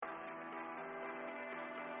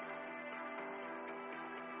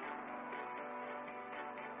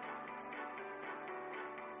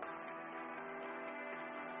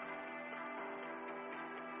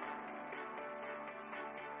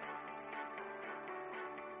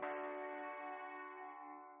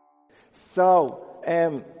So,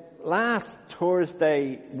 last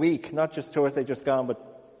Thursday week, not just Thursday just gone, but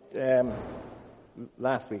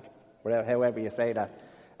last week, however you say that,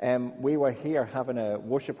 we were here having a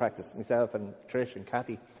worship practice, myself and Trish and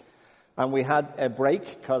Kathy. And we had a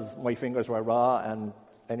break because my fingers were raw, and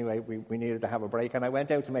anyway, we needed to have a break. And I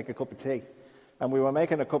went out to make a cup of tea. And we were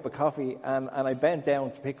making a cup of coffee, and I bent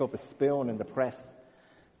down to pick up a spoon in the press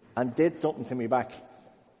and did something to me back.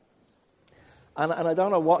 And I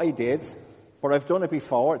don't know what I did, but I've done it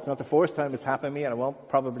before. It's not the first time it's happened to me, and it won't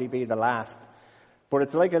probably be the last. But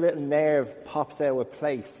it's like a little nerve pops out of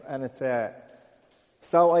place, and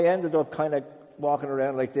so I ended up kind of walking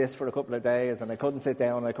around like this for a couple of days, and I couldn't sit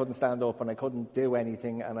down, I couldn't stand up, and I couldn't do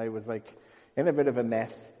anything, and I was like in a bit of a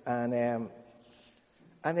mess.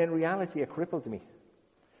 And in reality, it crippled me.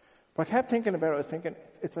 But I kept thinking about it. I was thinking,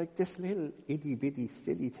 it's like this little itty-bitty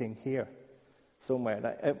silly thing here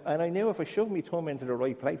somewhere. And I knew if I shoved my thumb into the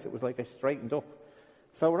right place, it was like I straightened up.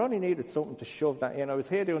 So I only needed something to shove that in. I was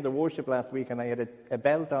here doing the worship last week, and I had a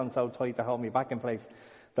belt on so tight to hold me back in place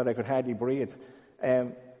that I could hardly breathe.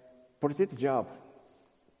 But it did the job.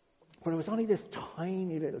 But it was only this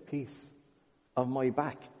tiny little piece of my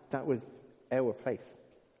back that was out of place,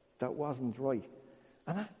 that wasn't right.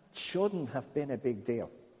 And that shouldn't have been a big deal.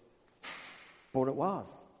 But it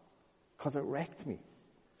was, because it wrecked me.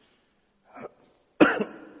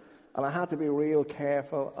 And I had to be real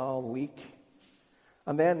careful all week.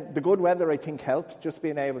 And then the good weather, I think, helped, just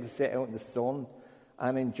being able to sit out in the sun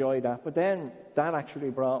and enjoy that. But then that actually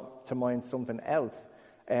brought to mind something else.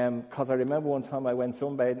 Because I remember one time I went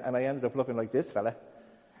sunbathing and I ended up looking like this fella.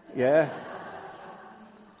 Yeah.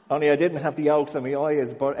 Only I didn't have the yolks on my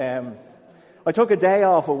eyes, but I took a day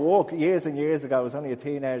off of work years and years ago. I was only a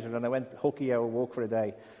teenager, and I went hooky out of work for a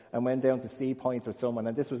day and went down to Sea Point or someone.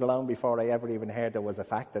 And this was long before I ever even heard there was a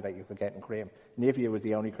factor that you could get in cream. Nivea was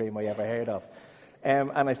the only cream I ever heard of.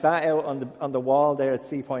 And I sat out on the wall there at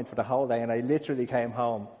Sea Point for the whole day, and I literally came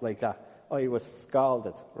home like that. I was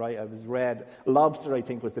scalded, right? I was red. Lobster, I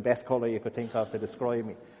think, was the best colour you could think of to describe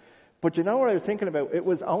me. But you know what I was thinking about? It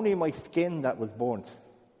was only my skin that was burnt.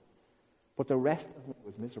 But the rest of me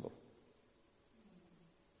was miserable.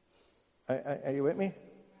 Are you with me?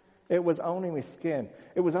 It was only my skin.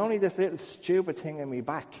 It was only this little stupid thing in my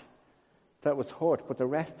back that was hurt, but the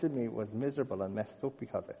rest of me was miserable and messed up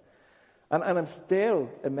because of it. And I'm still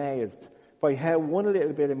amazed by how one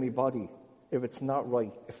little bit of my body, if it's not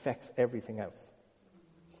right, affects everything else.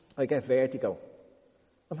 I get vertigo.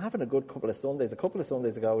 I'm having a good couple of Sundays. A couple of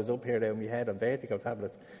Sundays ago, I was up here down my head on vertigo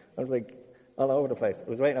tablets. I was like all over the place.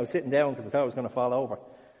 I was sitting down because I thought I was going to fall over.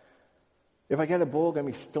 If I get a bug in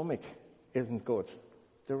my stomach, isn't good.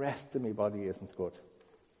 The rest of my body isn't good.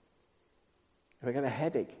 If I get a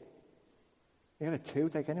headache, I get a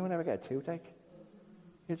toothache. Anyone ever get a toothache?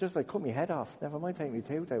 You just like cut my head off. Never mind take my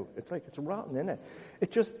tooth out. It's like it's rotten, isn't it?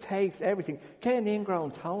 It just takes everything. Get an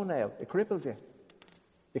ingrown toenail. It cripples you.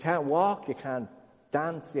 You can't walk. You can't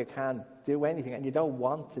dance. You can't do anything, and you don't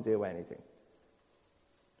want to do anything.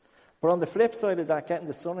 But on the flip side of that, getting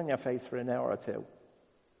the sun in your face for an hour or two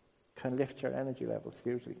can lift your energy levels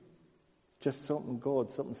hugely. Just something good,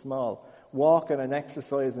 something small. Walking and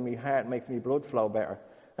exercising my heart makes my blood flow better.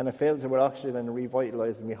 And it fills it with oxygen and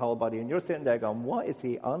revitalizes my whole body. And you're sitting there going, what is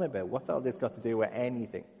he on about? What's all this got to do with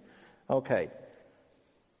anything? Okay.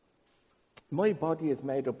 My body is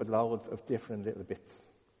made up of loads of different little bits.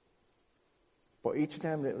 But each of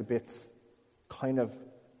them little bits kind of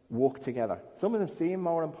work together. Some of them seem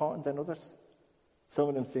more important than others. Some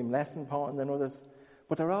of them seem less important than others.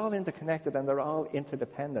 But they're all interconnected and they're all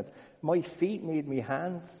interdependent. My feet need me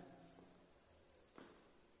hands.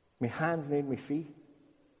 My hands need my feet.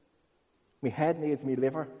 My head needs me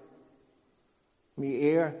liver. My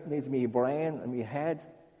ear needs me brain and my head.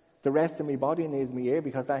 The rest of my body needs me ear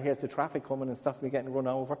because that hears the traffic coming and stops me getting run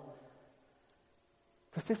over.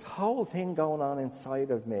 There's this whole thing going on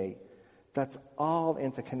inside of me that's all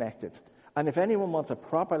interconnected. And if anyone wants a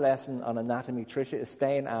proper lesson on anatomy, Tricia is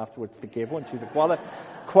staying afterwards to give one. She's a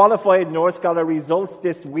qualified nurse, got her results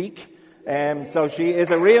this week. So she is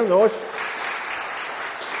a real nurse.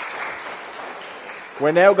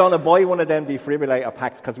 We're now going to buy one of them defibrillator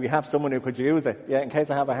packs because we have someone who could use it, in case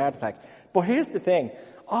I have a heart attack. But here's the thing.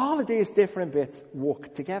 All of these different bits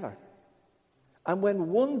work together. And when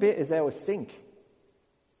one bit is out of sync,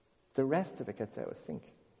 the rest of it gets out of sync.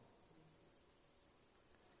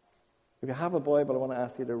 If you have a Bible, I want to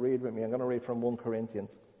ask you to read with me. I'm going to read from 1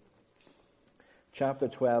 Corinthians chapter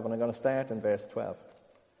 12, and I'm going to start in verse 12.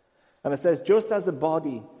 And it says, just as a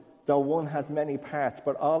body, though one has many parts,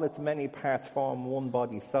 but all its many parts form one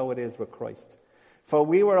body, so it is with Christ. For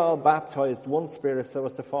we were all baptized one Spirit so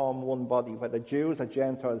as to form one body, whether Jews or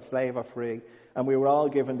Gentiles, slave or free, and we were all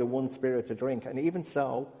given the one Spirit to drink. And even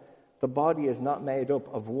so, the body is not made up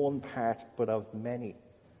of one part, but of many.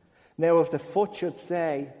 Now, if the foot should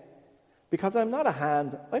say, because I'm not a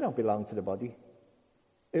hand, I don't belong to the body,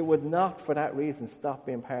 it would not for that reason stop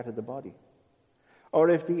being part of the body. Or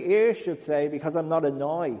if the ear should say, because I'm not an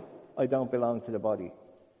eye, I don't belong to the body,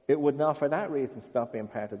 it would not for that reason stop being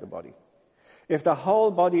part of the body. If the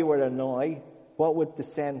whole body were an eye, what would the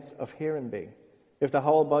sense of hearing be? If the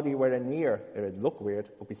whole body were an ear, it would look weird,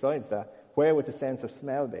 but besides that, where would the sense of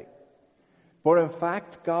smell be? But in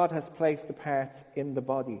fact, God has placed the parts in the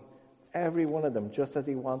body, every one of them, just as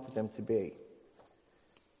he wanted them to be.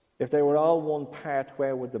 If they were all one part,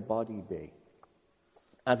 where would the body be?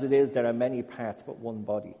 As it is, there are many parts, but one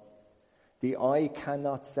body. The eye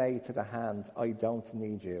cannot say to the hand, I don't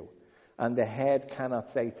need you. And the head cannot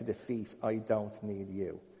say to the feet, I don't need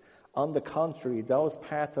you. On the contrary, those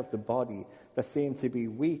parts of the body that seem to be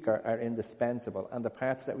weaker are indispensable, and the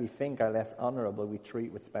parts that we think are less honorable we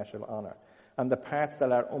treat with special honor. And the parts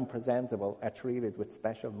that are unpresentable are treated with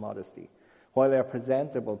special modesty, while their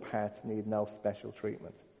presentable parts need no special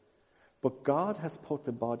treatment. But God has put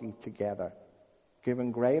the body together,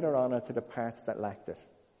 giving greater honor to the parts that lacked it,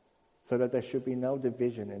 so that there should be no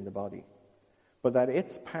division in the body, but that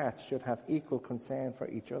its parts should have equal concern for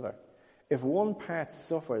each other. If one part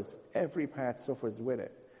suffers, every part suffers with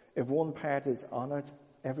it. If one part is honored,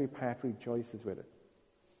 every part rejoices with it.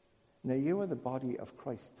 Now you are the body of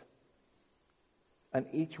Christ, and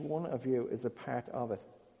each one of you is a part of it.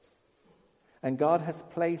 And God has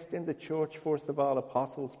placed in the church, first of all,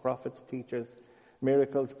 apostles, prophets, teachers,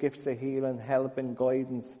 miracles, gifts of healing, help and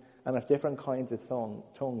guidance, and of different kinds of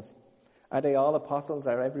tongues. Are they all apostles?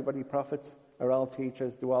 Are everybody prophets? Are all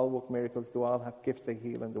teachers? Do all work miracles? Do all have gifts of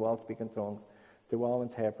healing? Do all speak in tongues? Do all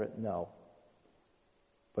interpret? No.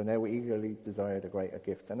 But now we eagerly desire the greater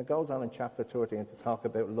gifts. And it goes on in chapter 13 to talk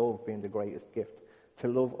about love being the greatest gift, to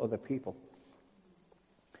love other people.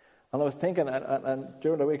 And I was thinking, and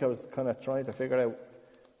during the week I was kind of trying to figure out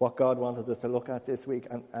what God wanted us to look at this week.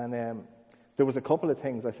 And there was a couple of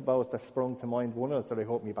things, I suppose, that sprung to mind. One of them that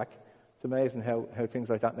helped me back. It's amazing how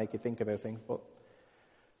things like that make you think about things. But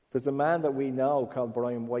there's a man that we know called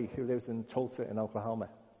Brian White who lives in Tulsa in Oklahoma.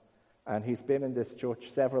 And he's been in this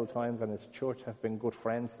church several times, and his church have been good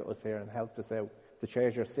friends to us here and helped us out. The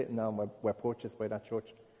chairs you're sitting on were purchased by that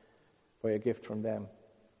church, by a gift from them.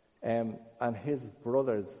 And his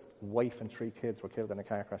brother's wife and 3 kids were killed in a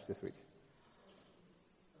car crash this week.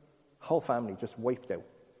 Whole family just wiped out.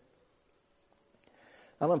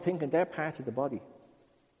 And I'm thinking, they're part of the body.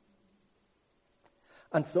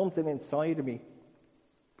 And something inside of me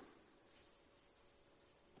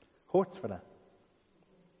hurts for that.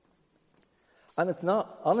 And it's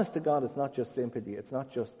not, honest to God, it's not just sympathy. It's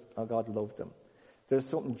not just, oh, God loved them. There's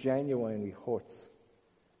something genuinely hurts.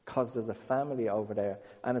 Because there's a family over there.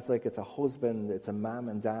 And it's like it's a husband, it's a mom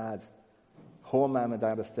and dad. Her mom and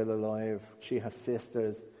dad are still alive. She has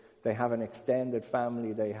sisters. They have an extended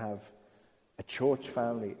family. They have a church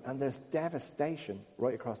family. And there's devastation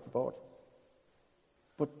right across the board.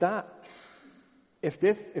 But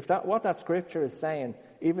what that scripture is saying,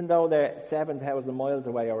 even though they're 7,000 miles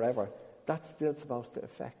away or whatever, that's still supposed to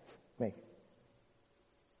affect me.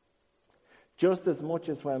 Just as much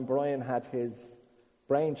as when Brian had his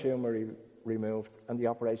brain tumor removed and the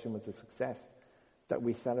operation was a success, that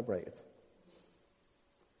we celebrated.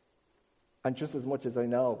 And just as much as I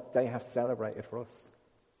know, they have celebrated for us.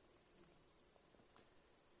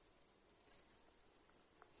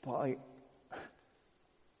 But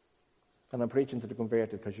and I'm preaching to the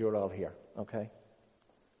converted because you're all here, okay?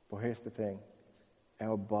 But here's the thing.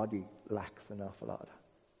 Our body lacks an awful lot of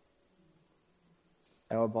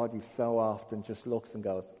that. Our body so often just looks and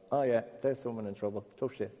goes, oh yeah, there's someone in trouble.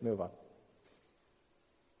 Tough shit, move on.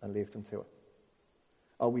 And leave them to it.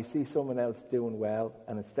 Or we see someone else doing well,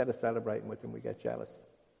 and instead of celebrating with them, we get jealous.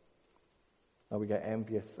 Or we get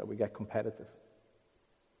envious, or we get competitive.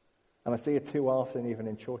 And I see it too often even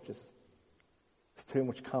in churches. There's too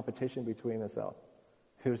much competition between us all.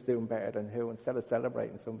 Who's doing better than who, instead of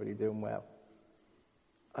celebrating somebody doing well.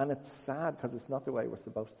 And it's sad because it's not the way we're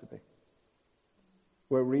supposed to be.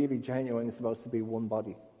 We're really genuinely supposed to be one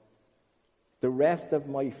body. The rest of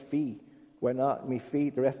my feet,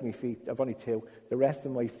 the rest of my feet, I've only 2. The rest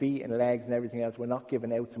of my feet and legs and everything else were not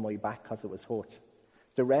given out to my back because it was hurt.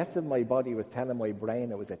 The rest of my body was telling my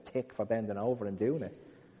brain it was a tick for bending over and doing it.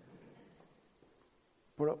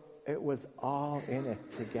 But it was all in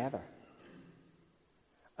it together.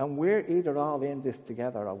 And we're either all in this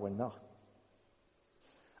together or we're not.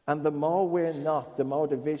 And the more we're not, the more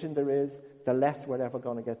division there is, the less we're ever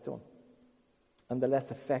going to get done. And the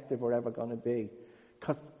less effective we're ever going to be.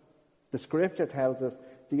 Because the scripture tells us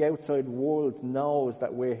the outside world knows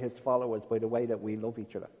that we're his followers by the way that we love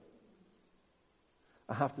each other.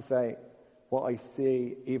 I have to say, what I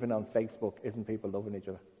see even on Facebook isn't people loving each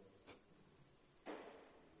other.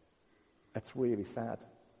 It's really sad.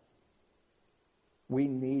 We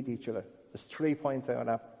need each other. There's 3 points out of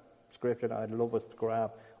that scripture that I'd love us to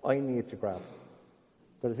grab. I need to grab.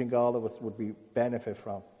 That I think all of us would be benefit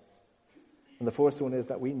from. And the first one is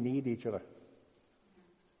that we need each other.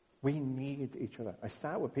 We need each other. I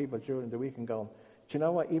sat with people during the week and going, do you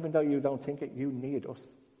know what? Even though you don't think it, you need us.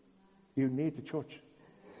 You need the church.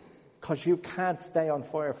 Because you can't stay on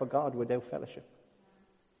fire for God without fellowship.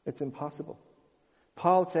 It's impossible.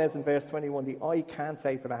 Paul says in verse 21, the eye can't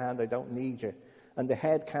say to the hand, I don't need you. And the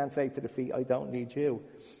head can't say to the feet, I don't need you.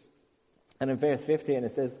 And in verse 15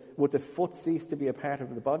 it says, would the foot cease to be a part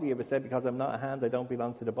of the body if it said, because I'm not a hand, I don't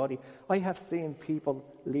belong to the body? I have seen people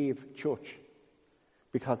leave church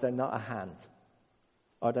because they're not a hand.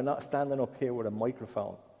 Or they're not standing up here with a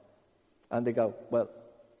microphone. And they go, well,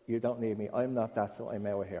 you don't need me. I'm not that, so I'm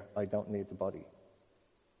out of here. I don't need the body.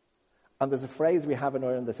 And there's a phrase we have in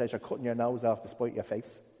Ireland that says you're cutting your nose off to spite your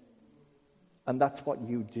face. And that's what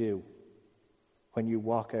you do when you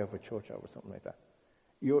walk out of a church over something like that.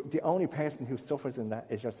 The only person who suffers in that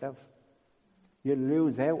is yourself. You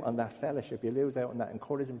lose out on that fellowship. You lose out on that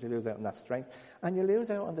encouragement. You lose out on that strength. And you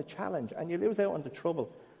lose out on the challenge. And you lose out on the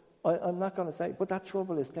trouble. I'm not going to say, but that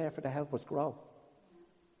trouble is there to help us grow.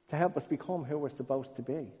 To help us become who we're supposed to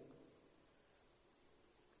be.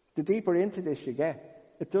 The deeper into this you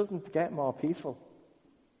get, it doesn't get more peaceful.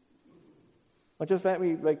 Or just let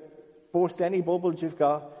me burst any bubbles you've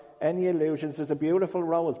got, any illusions. There's a beautiful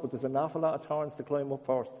rose, but there's an awful lot of thorns to climb up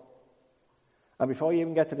first. And before you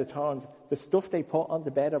even get to the thorns, the stuff they put on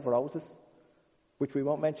the bed of roses, which we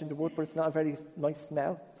won't mention the wood, but it's not a very nice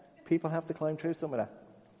smell. People have to climb through some of that.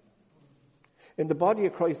 In the body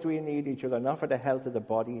of Christ, we need each other, not for the health of the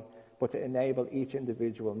body, but to enable each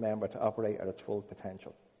individual member to operate at its full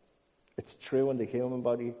potential. It's true in the human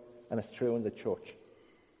body, and it's true in the church.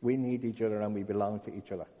 We need each other, and we belong to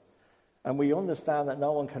each other. And we understand that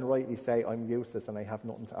no one can rightly say, I'm useless and I have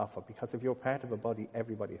nothing to offer, because if you're part of a body,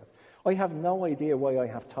 everybody has. I have no idea why I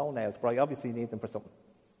have toenails, but I obviously need them for something.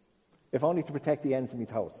 If only to protect the ends of my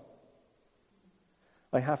toes.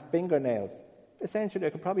 I have fingernails. Essentially,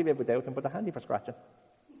 I could probably live without them, but they're handy for scratching.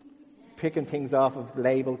 Picking things off of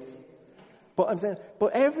labels. But I'm saying,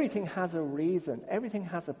 but everything has a reason. Everything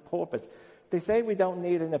has a purpose. They say we don't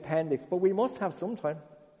need an appendix, but we must have some time.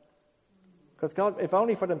 Because God, if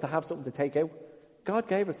only for them to have something to take out, God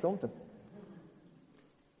gave us something.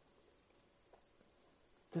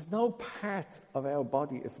 There's no part of our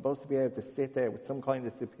body is supposed to be able to sit there with some kind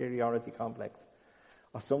of superiority complex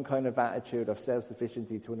or some kind of attitude of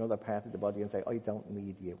self-sufficiency to another part of the body and say, I don't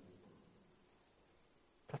need you.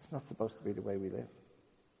 That's not supposed to be the way we live.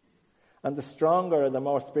 And the stronger and the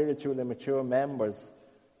more spiritual and mature members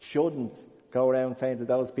shouldn't go around saying to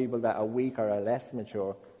those people that are weaker or less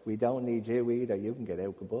mature, we don't need you either, you can get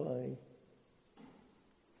out, goodbye.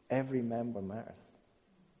 Every member matters.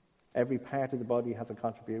 Every part of the body has a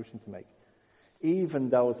contribution to make. Even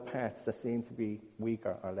those parts that seem to be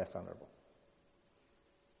weaker or less honourable.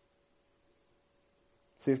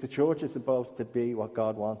 See, if the church is supposed to be what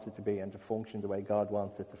God wants it to be and to function the way God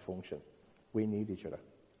wants it to function, we need each other.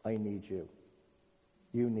 I need you.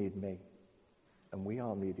 You need me. And we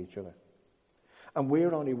all need each other. And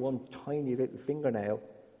we're only one tiny little fingernail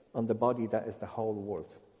on the body that is the whole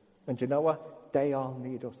world. And you know what? They all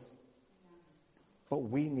need us. But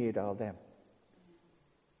we need all them.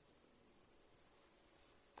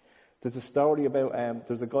 There's a story about,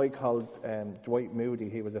 there's a guy called Dwight Moody.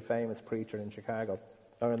 He was a famous preacher in Chicago,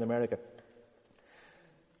 or in America.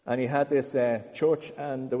 And he had this church,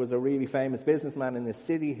 and there was a really famous businessman in the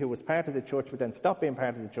city who was part of the church, but then stopped being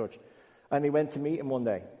part of the church. And he went to meet him one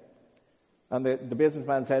day. And the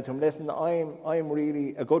businessman said to him, listen, I'm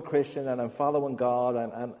really a good Christian and I'm following God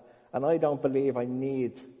and I don't believe I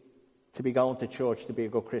need to be going to church to be a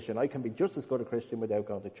good Christian. I can be just as good a Christian without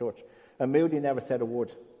going to church. And Moody never said a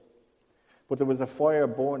word. But there was a fire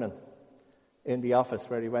burning in the office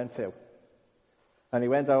where he went to. And he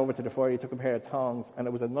went over to the fire, he took a pair of tongs, and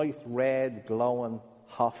it was a nice red, glowing,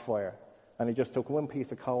 hot fire. And he just took one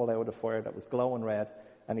piece of coal out of the fire that was glowing red,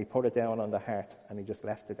 and he put it down on the hearth, and he just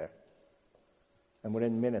left it there. And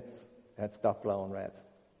within minutes, it had stopped glowing red.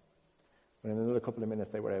 And in another couple of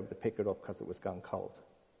minutes, they were able to pick it up because it was gone cold.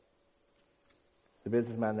 The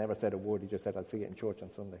businessman never said a word. He just said, I'll see you in church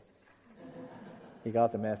on Sunday. He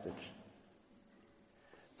got the message.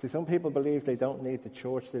 See, some people believe they don't need the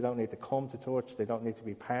church, they don't need to come to church, they don't need to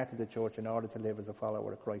be part of the church in order to live as a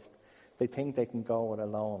follower of Christ. They think they can go it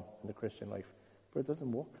alone in the Christian life, but it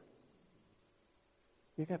doesn't work.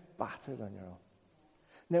 You get battered on your own.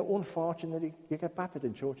 Now, unfortunately, you get battered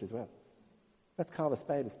in church as well. Let's call a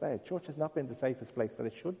spade a spade. Church has not been the safest place that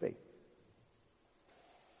it should be.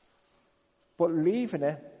 But leaving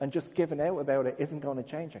it and just giving out about it isn't going to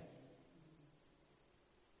change it.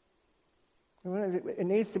 It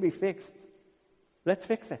needs to be fixed. Let's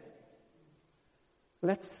fix it.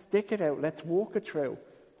 Let's stick it out. Let's walk it through.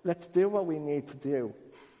 Let's do what we need to do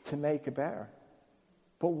to make it better.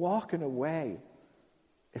 But walking away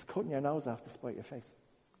is cutting your nose off to spite your face.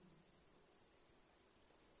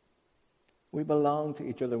 We belong to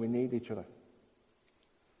each other. We need each other.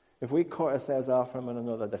 If we cut ourselves off from one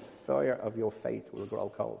another, the fire of your faith will grow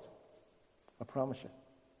cold. I promise you.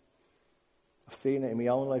 I've seen it in my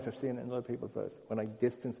own life. I've seen it in other people's lives. When I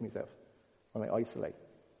distance myself, when I isolate,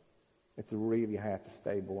 it's really hard to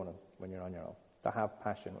stay burning when you're on your own, to have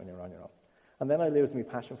passion when you're on your own. And then I lose my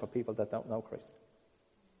passion for people that don't know Christ,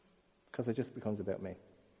 because it just becomes about me.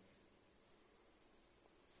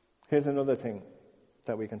 Here's another thing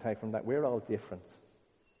that we can take from that. We're all different.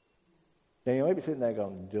 Now, you might be sitting there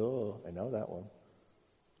going, duh, I know that one.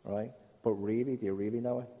 Right? But really, do you really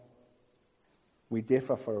know it? We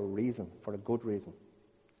differ for a reason, for a good reason.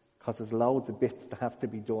 Because there's loads of bits that have to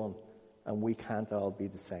be done, and we can't all be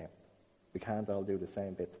the same. We can't all do the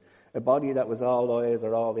same bits. A body that was all eyes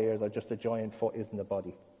or all ears or just a giant foot isn't a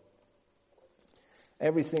body.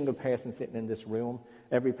 Every single person sitting in this room,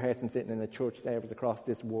 every person sitting in a church service across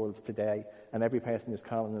this world today, and every person who's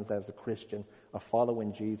calling themselves a Christian or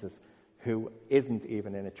following Jesus who isn't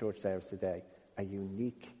even in a church service today, are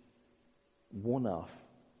unique, one-off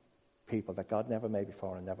people that God never made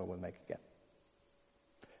before and never will make again.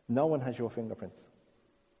 No one has your fingerprints.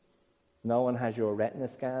 No one has your retina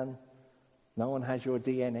scan. No one has your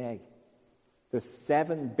DNA. There's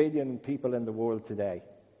 7 billion people in the world today,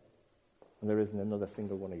 and there isn't another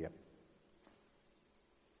single one of you.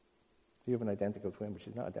 You have an identical twin, but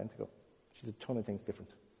she's not identical. She's a ton of things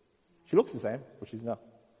different. She looks the same, but she's not.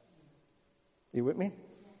 Are you with me?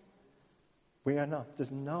 We are not.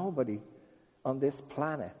 There's nobody on this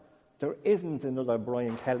planet. There isn't another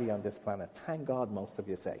Brian Kelly on this planet. Thank God, most of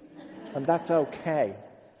you say. And that's okay.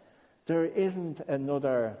 There isn't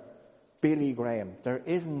another Billy Graham. There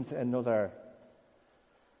isn't another,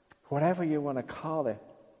 whatever you want to call it.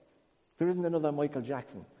 There isn't another Michael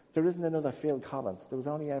Jackson. There isn't another Phil Collins. There was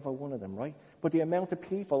only ever one of them, right? But the amount of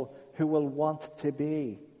people who will want to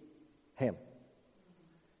be him,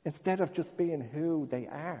 instead of just being who they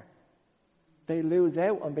are, they lose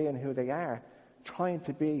out on being who they are, trying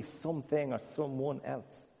to be something or someone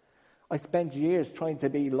else. I spent years trying to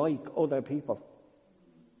be like other people.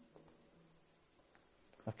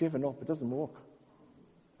 I've given up. It doesn't work.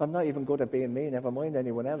 I'm not even good at being me, never mind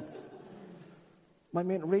anyone else. I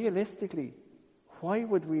mean, realistically, why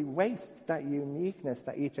would we waste that uniqueness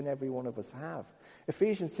that each and every one of us have?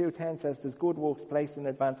 Ephesians 2:10 says there's good works placed in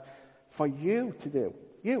advance for you to do.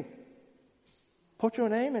 You. Put your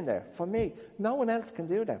name in there. For me. No one else can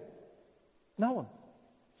do that. No one.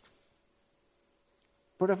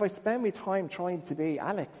 But if I spend my time trying to be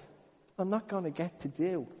Alex, I'm not going to get to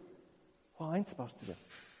do what I'm supposed to do.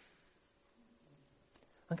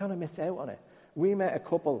 I'm going to miss out on it. We met a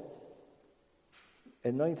couple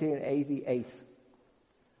in 1988.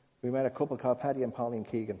 We met a couple called Paddy and Pauline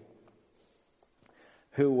Keegan,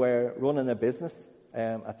 who were running a business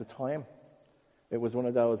at the time. It was one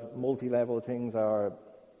of those multi-level things, or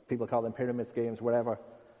people call them pyramid schemes, whatever.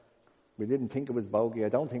 We didn't think it was bogey. I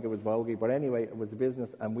don't think it was bogey. But anyway, it was a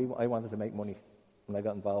business, and I wanted to make money. And I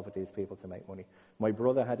got involved with these people to make money. My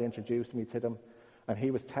brother had introduced me to them, and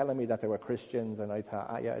he was telling me that they were Christians, and I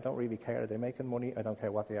thought, yeah, I don't really care. Are they making money? I don't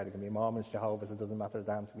care what they are. They can be Mormons, Jehovah's. It doesn't matter a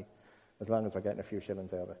damn to me, as long as we're getting a few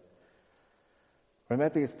shillings out of it. I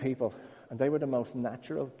met these people, and they were the most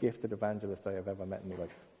natural, gifted evangelists I have ever met in my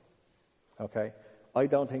life. Okay? I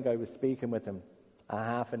don't think I was speaking with them a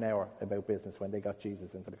half an hour about business when they got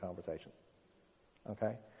Jesus into the conversation.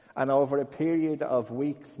 Okay? And over a period of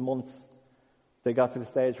weeks, months, they got to the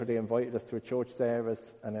stage where they invited us to a church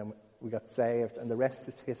service, and then we got saved, and the rest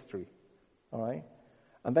is history. All right?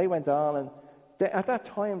 And they went on, and at that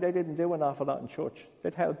time, they didn't do an awful lot in church.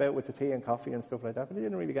 They'd help out with the tea and coffee and stuff like that, but they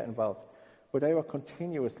didn't really get involved. But they were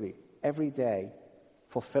continuously, every day,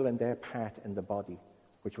 fulfilling their part in the body,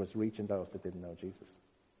 which was reaching those that didn't know Jesus.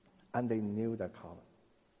 And they knew their calling.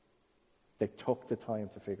 They took the time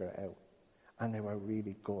to figure it out. And they were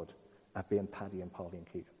really good at being Paddy and Pauline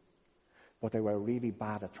Keegan. but they were really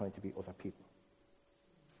bad at trying to be other people.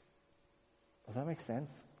 Does that make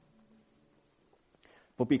sense?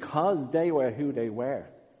 But because they were who they were,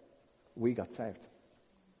 we got saved.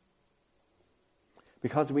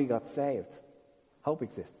 Because we got saved, hope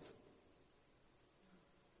exists.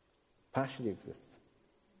 Passion exists.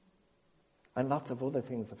 And lots of other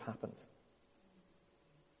things have happened.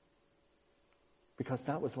 Because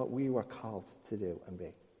that was what we were called to do and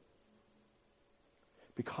be.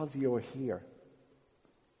 Because you're here,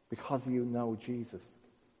 because you know Jesus,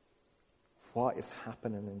 what is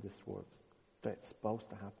happening in this world? That's supposed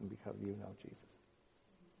to happen because you know Jesus.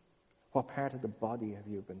 What part of the body have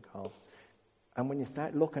you been called? And when you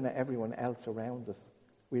start looking at everyone else around us,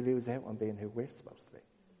 we lose out on being who we're supposed to be.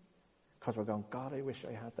 Because we're going, God, I wish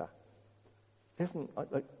I had that. Listen,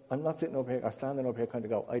 I'm not sitting up here or standing up here kind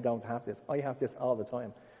of go, I don't have this. I have this all the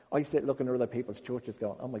time. I sit looking at other people's churches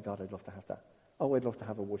going, oh my God, I'd love to have that. Oh, I'd love to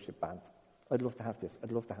have a worship band. I'd love to have this.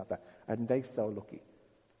 I'd love to have that. And they're so lucky.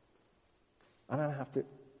 And then I have to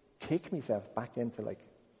kick myself back into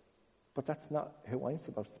but that's not who I'm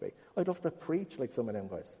supposed to be. I'd love to preach like some of them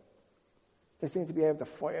guys. They seem to be able to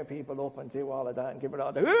fire people up and do all of that and give it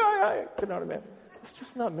all the, you know what I mean? It's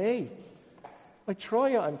just not me. I try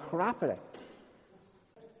it, I'm crap at it.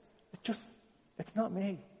 It's not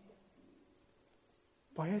me.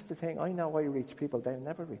 But here's the thing, I know I reach people they'll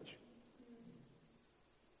never reach.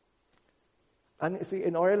 And you see,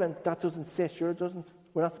 in Ireland, that doesn't sit, sure it doesn't.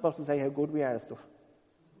 We're not supposed to say how good we are and stuff.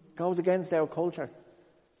 It goes against our culture.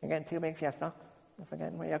 You're getting too big for your socks. You're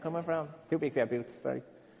forgetting where you're coming from. Too big for your boots, sorry.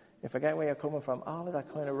 You forget where you're coming from. All of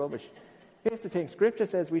that kind of rubbish. Here's the thing, Scripture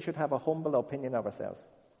says we should have a humble opinion of ourselves.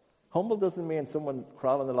 Humble doesn't mean someone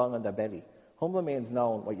crawling along on their belly. Humble means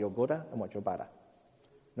knowing what you're good at and what you're bad at.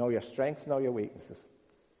 Know your strengths, know your weaknesses.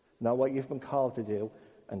 Know what you've been called to do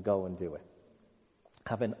and go and do it.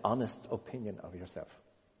 Have an honest opinion of yourself.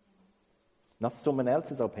 Not someone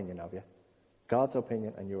else's opinion of you. God's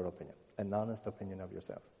opinion and your opinion. An honest opinion of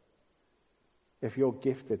yourself. If you're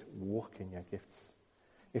gifted, walk in your gifts.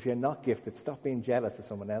 If you're not gifted, stop being jealous of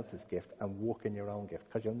someone else's gift and walk in your own gift,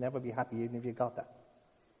 because you'll never be happy even if you got that.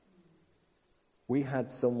 We had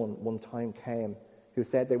someone one time came who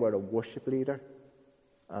said they were a worship leader,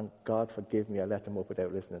 and God forgive me, I let them up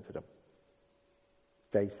without listening to them.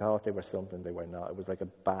 They thought they were something they were not. It was like a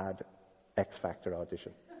bad X Factor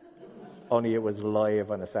audition. Only it was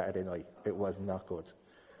live on a Saturday night. It was not good.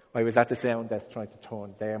 I was at the sound desk trying to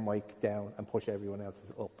turn their mic down and push everyone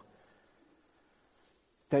else's up.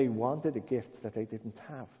 They wanted a gift that they didn't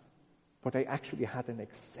have, but they actually had an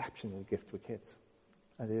exceptional gift with kids.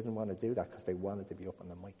 And they didn't want to do that because they wanted to be up on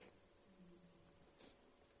the mic.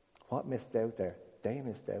 What missed out there? They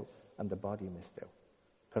missed out, and the body missed out.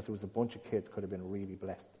 Because there was a bunch of kids could have been really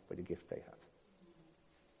blessed by the gift they had.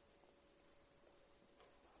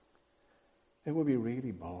 It would be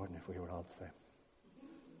really boring if we were all the same.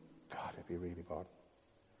 God, it'd be really boring.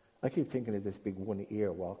 I keep thinking of this big one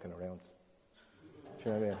ear walking around. Do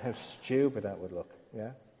you know what I mean? How stupid that would look,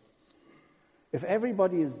 yeah? If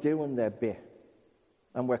everybody is doing their bit,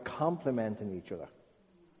 and we're complementing each other,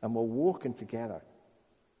 and we're working together,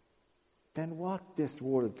 then what this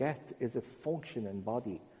world gets is a functioning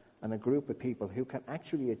body and a group of people who can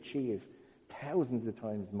actually achieve thousands of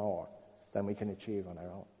times more than we can achieve on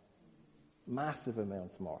our own. Massive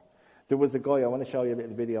amounts more. There was a guy, I want to show you a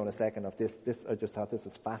little video in a second of this. I just thought this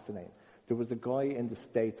was fascinating. There was a guy in the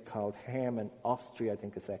States called Herman Ostry, I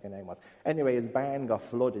think his second name was. Anyway, his barn got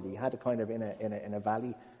flooded. He had it kind of in a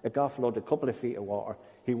valley. It got flooded, a couple of feet of water.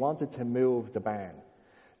 He wanted to move the barn.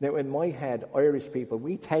 Now, in my head, Irish people,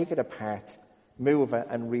 we take it apart, move it,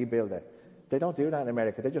 and rebuild it. They don't do that in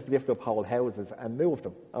America. They just lift up whole houses and move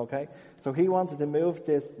them, okay? So he wanted to move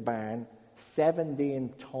this barn,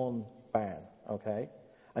 17-ton barn, okay?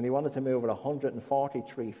 And he wanted to move it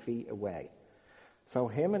 143 feet away. So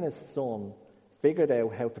him and his son figured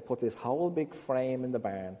out how to put this whole big frame in the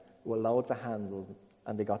barn with loads of handles,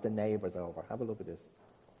 and they got the neighbours over. Have a look at this.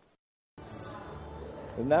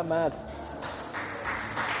 Isn't that mad?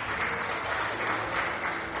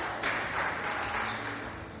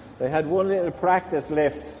 They had one little practice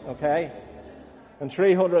lift, okay? And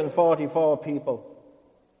 344 people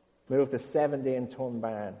moved a 17-ton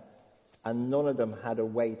barn. And none of them had a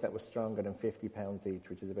weight that was stronger than 50 pounds each,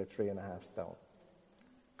 which is about 3.5 stone.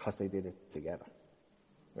 Because they did it together.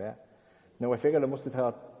 Yeah? Now, I figured it must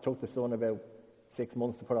have took the son about 6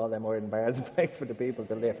 months to put all them iron bars in place for the people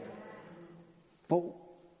to lift. But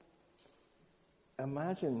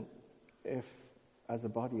imagine if, as a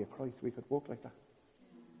body of Christ, we could work like that.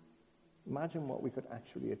 Imagine what we could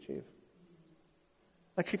actually achieve.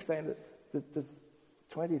 I keep saying that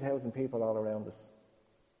 20,000 people all around us,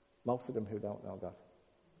 most of them who don't know God.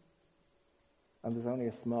 And there's only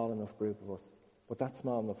a small enough group of us. But that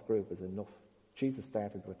small enough group is enough. Jesus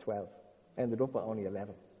started with 12, ended up with only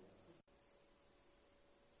 11.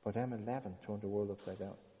 But them 11 turned the world upside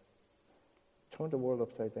down. Turned the world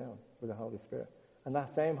upside down with the Holy Spirit. And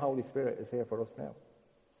that same Holy Spirit is here for us now.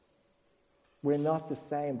 We're not the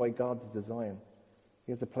same by God's design.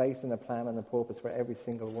 He has a place and a plan and a purpose for every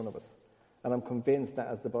single one of us. And I'm convinced that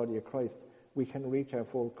as the body of Christ, we can reach our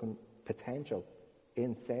full potential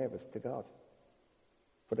in service to God.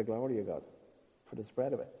 For the glory of God. For the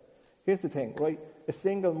spread of it. Here's the thing, right? A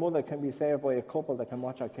single mother can be saved by a couple that can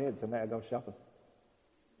watch our kids and let her go shopping.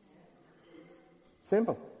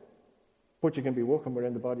 Simple. But you can be working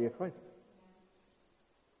within the body of Christ.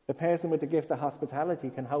 The person with the gift of hospitality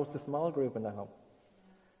can host a small group in their home.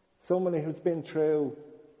 Someone who's been through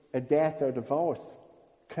a death or divorce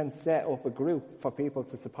can set up a group for people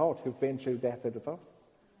to support who've been through death or divorce.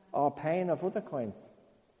 Or pain of other kinds.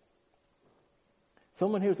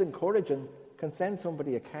 Someone who's encouraging can send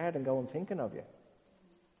somebody a card and go, I'm thinking of you.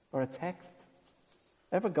 Or a text.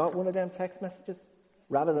 Ever got one of them text messages?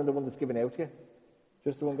 Rather than the one that's given out to you.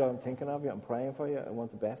 Just the one going, I'm thinking of you, I'm praying for you, I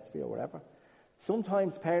want the best for you, or whatever.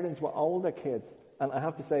 Sometimes parents with older kids, and I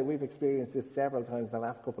have to say we've experienced this several times in the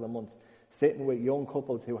last couple of months, sitting with young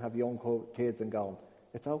couples who have young kids and going,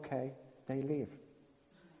 it's okay, they leave.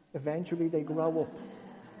 Eventually they grow up.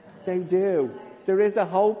 They do. There is a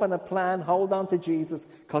hope and a plan. Hold on to Jesus,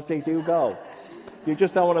 because they do go. You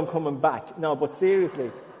just don't want them coming back. No, but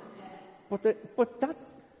seriously. But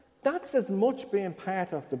that's as much being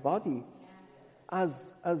part of the body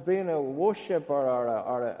as being a worshipper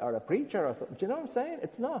or a preacher or something. Do you know what I'm saying?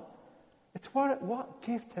 It's not. It's what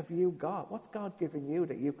gift have you got? What's God given you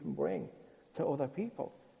that you can bring to other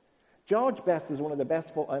people? George Best was one of the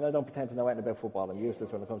best and I don't pretend to know anything about football. I'm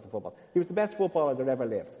useless when it comes to football. He was the best footballer that ever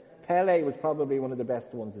lived. Pele was probably one of the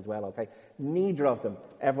best ones as well, okay? Neither of them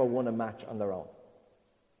ever won a match on their own.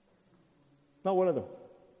 Not one of them.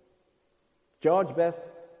 George Best,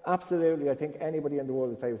 absolutely, I think anybody in the world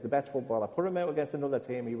would say he was the best footballer. Put him out against another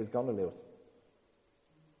team, he was going to lose.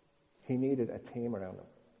 He needed a team around him.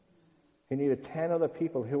 He needed 10 other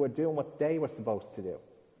people who were doing what they were supposed to do.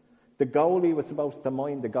 The goalie was supposed to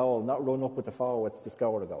mind the goal, not run up with the forwards to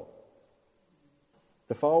score a goal.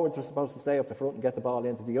 The forwards were supposed to stay up the front and get the ball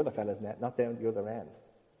into the other fella's net, not down the other end.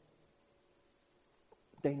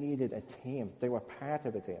 They needed a team. They were part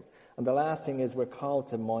of a team. And the last thing is we're called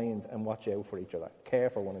to mind and watch out for each other, care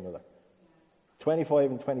for one another.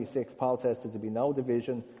 25 and 26, Paul says that there be no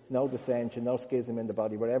division, no dissension, no schism in the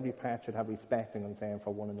body, where every part should have respect and concern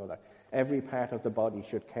for one another. Every part of the body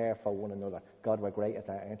should care for one another. God, we're great at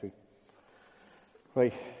that, aren't we?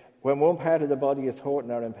 Right. When one part of the body is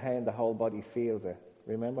hurting or in pain, the whole body feels it.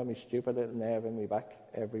 Remember my stupid little nerve in my back?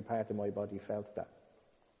 Every part of my body felt that.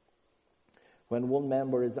 When one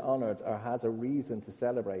member is honoured or has a reason to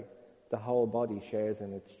celebrate, the whole body shares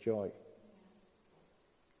in its joy.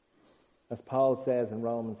 As Paul says in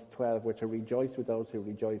Romans 12, we're to rejoice with those who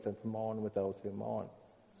rejoice and to mourn with those who mourn.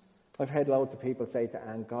 I've heard loads of people say to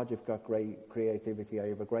Anne, God, you've got great creativity, or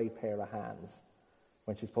you have a great pair of hands,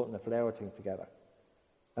 when she's putting the flower thing together.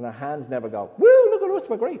 And her hands never go, woo, look at us,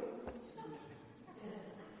 we're great.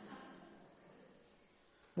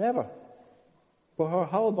 Never. But her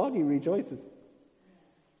whole body rejoices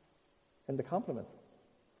in the compliment.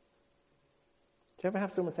 Do you ever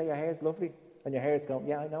have someone say your hair's lovely? And your hair's going,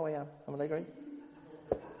 yeah, I know I am. Am I great?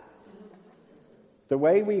 The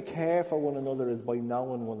way we care for one another is by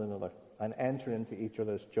knowing one another and entering into each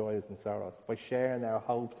other's joys and sorrows. By sharing our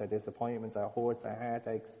hopes, our disappointments, our hurts, our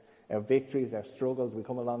heartaches, our victories, our struggles. We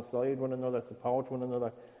come alongside one another, support one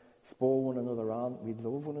another, spur one another on. We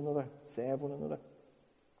love one another, serve one another.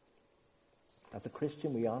 As a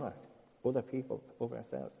Christian, we honour other people above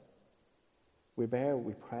ourselves. We bear,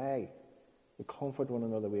 we pray, we comfort one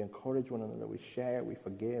another, we encourage one another, we share, we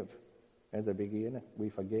forgive. There's a biggie in it. We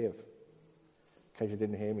forgive. In case you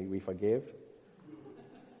didn't hear me, we forgive.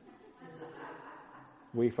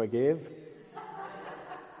 We forgive.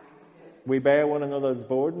 We bear one another's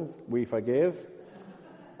burdens. We forgive.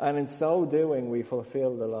 And in so doing, we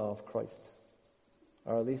fulfill the law of Christ.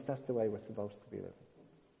 Or at least that's the way we're supposed to be living.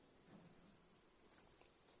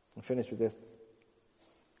 I'll finish with this.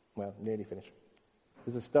 Well, nearly finished.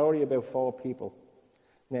 There's a story about 4 people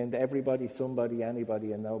named Everybody, Somebody,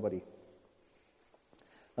 Anybody, and Nobody.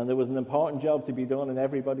 And there was an important job to be done, and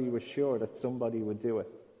everybody was sure that somebody would do it.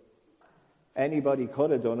 Anybody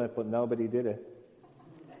could have done it, but nobody did it.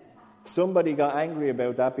 Somebody got angry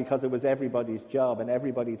about that because it was everybody's job and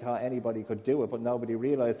everybody thought anybody could do it, but nobody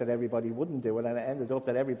realized that everybody wouldn't do it, and it ended up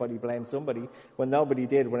that everybody blamed somebody when nobody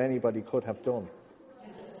did what anybody could have done.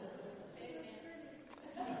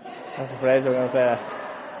 That's a phrase I'm going to say.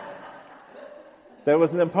 There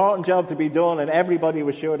was an important job to be done, and everybody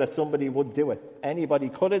was sure that somebody would do it. Anybody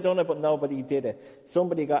could have done it, but nobody did it.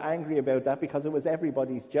 Somebody got angry about that because it was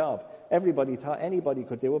everybody's job. Everybody thought anybody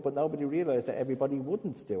could do it, but nobody realized that everybody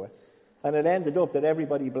wouldn't do it. And it ended up that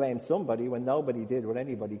everybody blamed somebody when nobody did what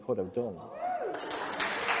anybody could have done.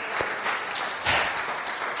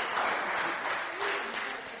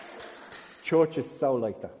 Church is so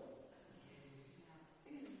like that.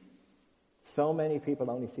 So many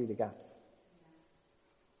people only see the gaps.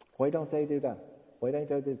 Why don't they do that? Why don't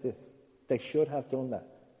they do this? They should have done that.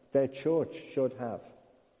 Their church should have.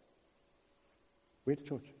 We're the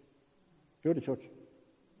church. You're the church.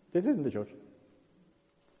 This isn't the church.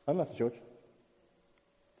 I'm not the church.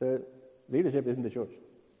 The leadership isn't the church.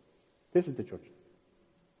 This is the church.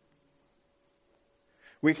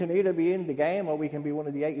 We can either be in the game or we can be one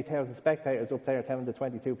of the 80,000 spectators up there telling the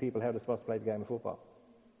 22 people how they're supposed to play the game of football.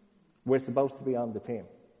 We're supposed to be on the team.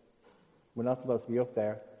 We're not supposed to be up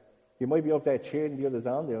there. You might be up there cheering the others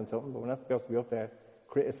on doing something, but we're not supposed to be up there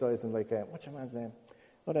criticising like, what's your man's name?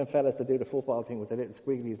 All them fellas that do the football thing with the little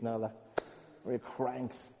squigglies and all that. We're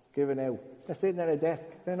cranks, giving out. They're sitting at a desk.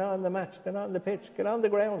 They're not on the match. They're not on the pitch. Get on the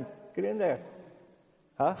grounds. Get in there.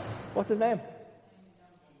 Huh? What's his name?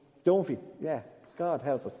 Dunphy. Yeah. God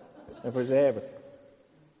help us and preserve us.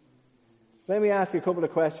 Let me ask you a couple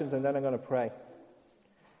of questions and then I'm going to pray.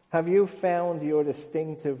 Have you found your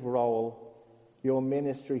distinctive role, your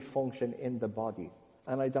ministry function in the body?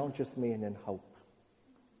 And I don't just mean in hope.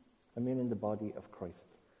 I mean in the body of Christ.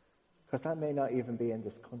 Because that may not even be in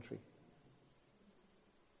this country.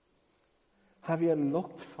 Have you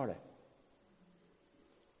looked for it?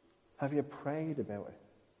 Have you prayed about it?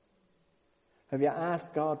 Have you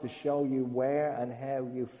asked God to show you where and how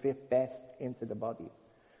you fit best into the body?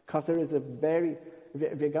 Because there is a very...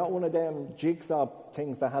 If you got one of them jigsaw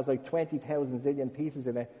things that has like 20,000 zillion pieces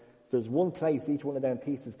in it, there's one place each one of them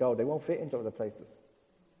pieces go. They won't fit into other places.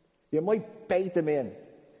 You might bait them in.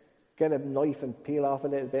 Get a knife and peel off a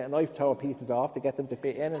little bit, and knife tore pieces off to get them to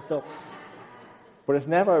fit in and stuff. But it's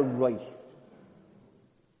never right.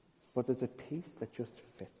 But there's a piece that just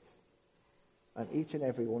fits. And each and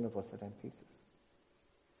every one of us are them pieces.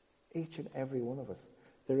 Each and every one of us.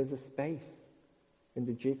 There is a space in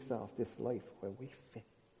the jigsaw of this life where we fit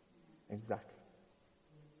exactly.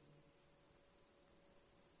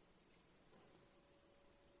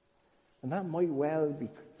 And that might well be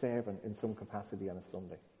serving in some capacity on a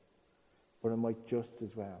Sunday. But it might just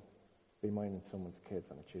as well be minding someone's kids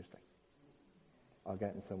on a Tuesday. Or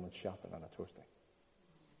getting someone shopping on a Thursday.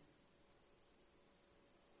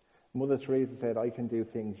 Mother Teresa said, I can do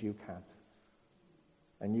things you can't.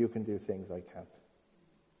 And you can do things I can't.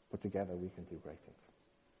 But together we can do great things.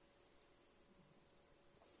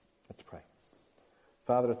 Let's pray.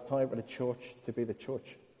 Father, it's time for the church to be the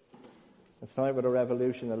church. It's time for the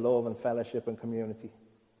revolution of love and fellowship and community.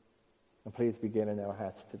 And please begin in our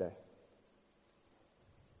hearts today.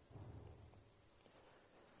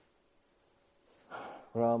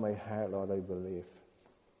 With all my heart, Lord, I believe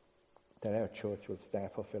that our church will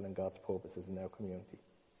start fulfilling God's purposes in our community.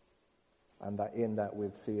 And that in that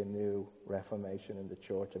we'll see a new reformation in the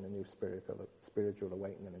church and a new spiritual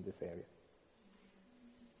awakening in this area.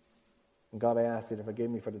 And God, I ask you to forgive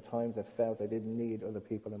me for the times I felt I didn't need other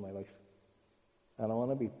people in my life. And I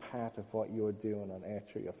want to be part of what you're doing on earth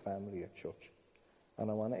through your family, your church.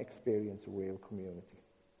 And I want to experience real community.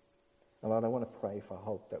 And Lord, I want to pray for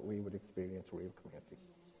hope that we would experience real community.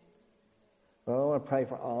 And I want to pray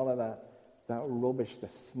for all of that rubbish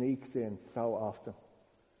that sneaks in so often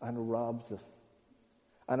and robs us.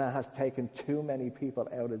 And it has taken too many people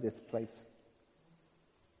out of this place.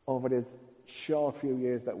 Over this short few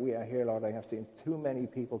years that we are here, Lord, I have seen too many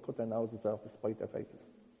people cut their noses off to spite their faces.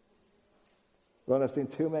 Lord, I've seen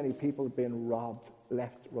too many people being robbed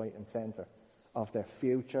left, right and centre of their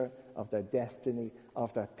future, of their destiny,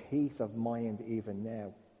 of their peace of mind even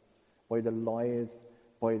now. By the lies,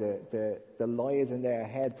 by the lies in their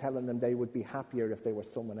head telling them they would be happier if they were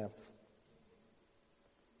someone else.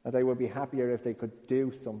 And they would be happier if they could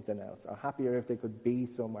do something else, or happier if they could be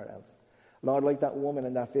somewhere else. Lord, like that woman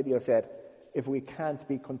in that video said, if we can't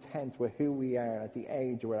be content with who we are at the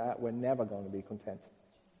age we're at, we're never going to be content.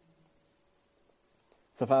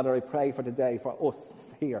 So, Father, I pray for today, for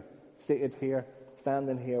us here, seated here,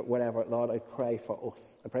 standing here, whatever. Lord, I pray for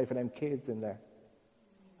us. I pray for them kids in there.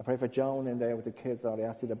 I pray for Joan in there with the kids, Lord. I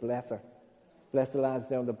ask you to bless her. Bless the lads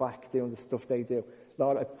down the back doing the stuff they do.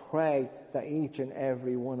 Lord, I pray that each and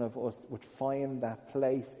every one of us would find that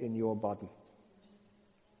place in your body.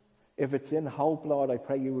 If it's in Hope, Lord, I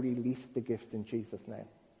pray you release the gifts in Jesus' name.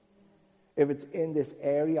 If it's in this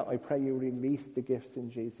area, I pray you release the gifts in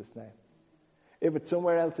Jesus' name. If it's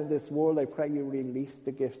somewhere else in this world, I pray you release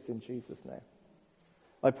the gifts in Jesus' name.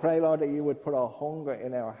 I pray, Lord, that you would put a hunger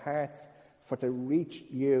in our hearts for to reach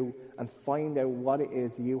you and find out what it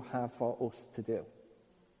is you have for us to do.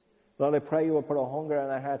 Lord, I pray you would put a hunger in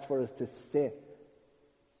our hearts for us to sit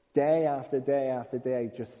day after day after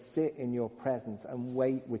day, just sit in your presence and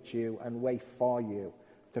wait with you and wait for you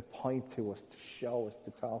to point to us, to show us,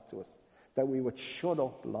 to talk to us, that we would shut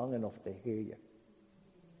up long enough to hear you.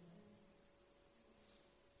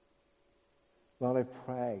 Lord, I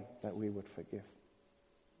pray that we would forgive.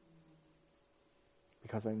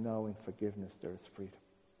 Because I know in forgiveness there is freedom.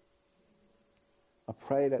 I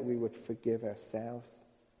pray that we would forgive ourselves,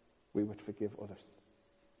 we would forgive others.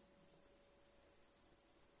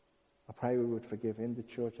 I pray we would forgive in the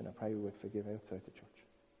church, and I pray we would forgive outside the church.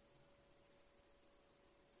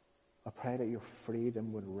 I pray that your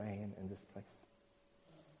freedom would reign in this place.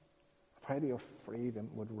 I pray that your freedom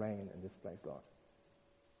would reign in this place, Lord.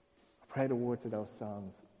 I pray the words of those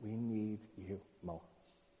songs, we need you more.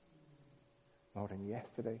 More than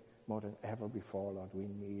yesterday, more than ever before, Lord, we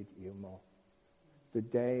need you more. The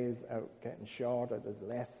days are getting shorter, there's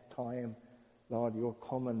less time. Lord, you're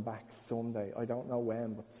coming back someday. I don't know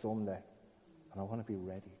when, but someday. And I want to be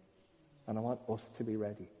ready. And I want us to be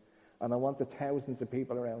ready. And I want the thousands of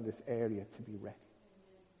people around this area to be ready.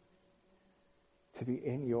 To be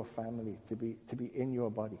in your family, to be in your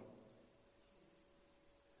body.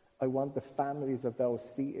 I want the families of those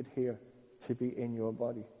seated here to be in your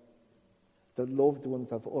body. The loved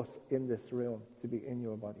ones of us in this room to be in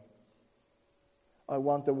your body. I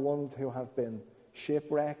want the ones who have been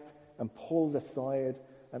shipwrecked and pulled aside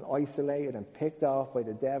and isolated and picked off by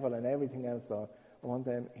the devil and everything else, Lord. I want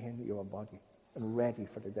them in your body and ready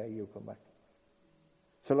for the day you come back.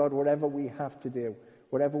 So, Lord, whatever we have to do,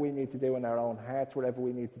 whatever we need to do in our own hearts, whatever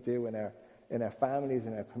we need to do in our families,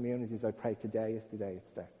 in our communities, I pray today is the day it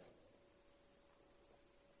starts.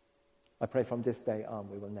 I pray from this day on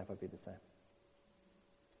we will never be the same.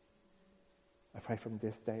 I pray from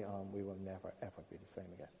this day on we will never, ever be the same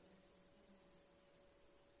again.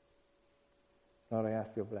 Lord, I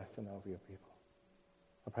ask your blessing over your people.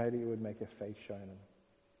 I pray that you would make your face shine on them.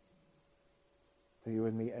 That you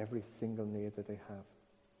would meet every single need that they have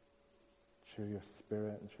through your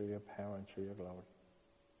spirit and through your power and through your glory.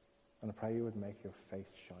 And I pray you would make your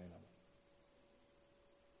face shine on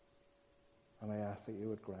them. And I ask that you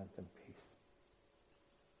would grant them peace.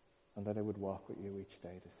 And that they would walk with you each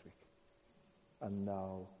day this week. And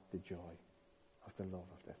know the joy of the love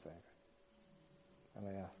of their Savior. And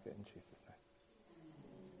I ask it in Jesus' name.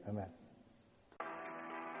 Amen.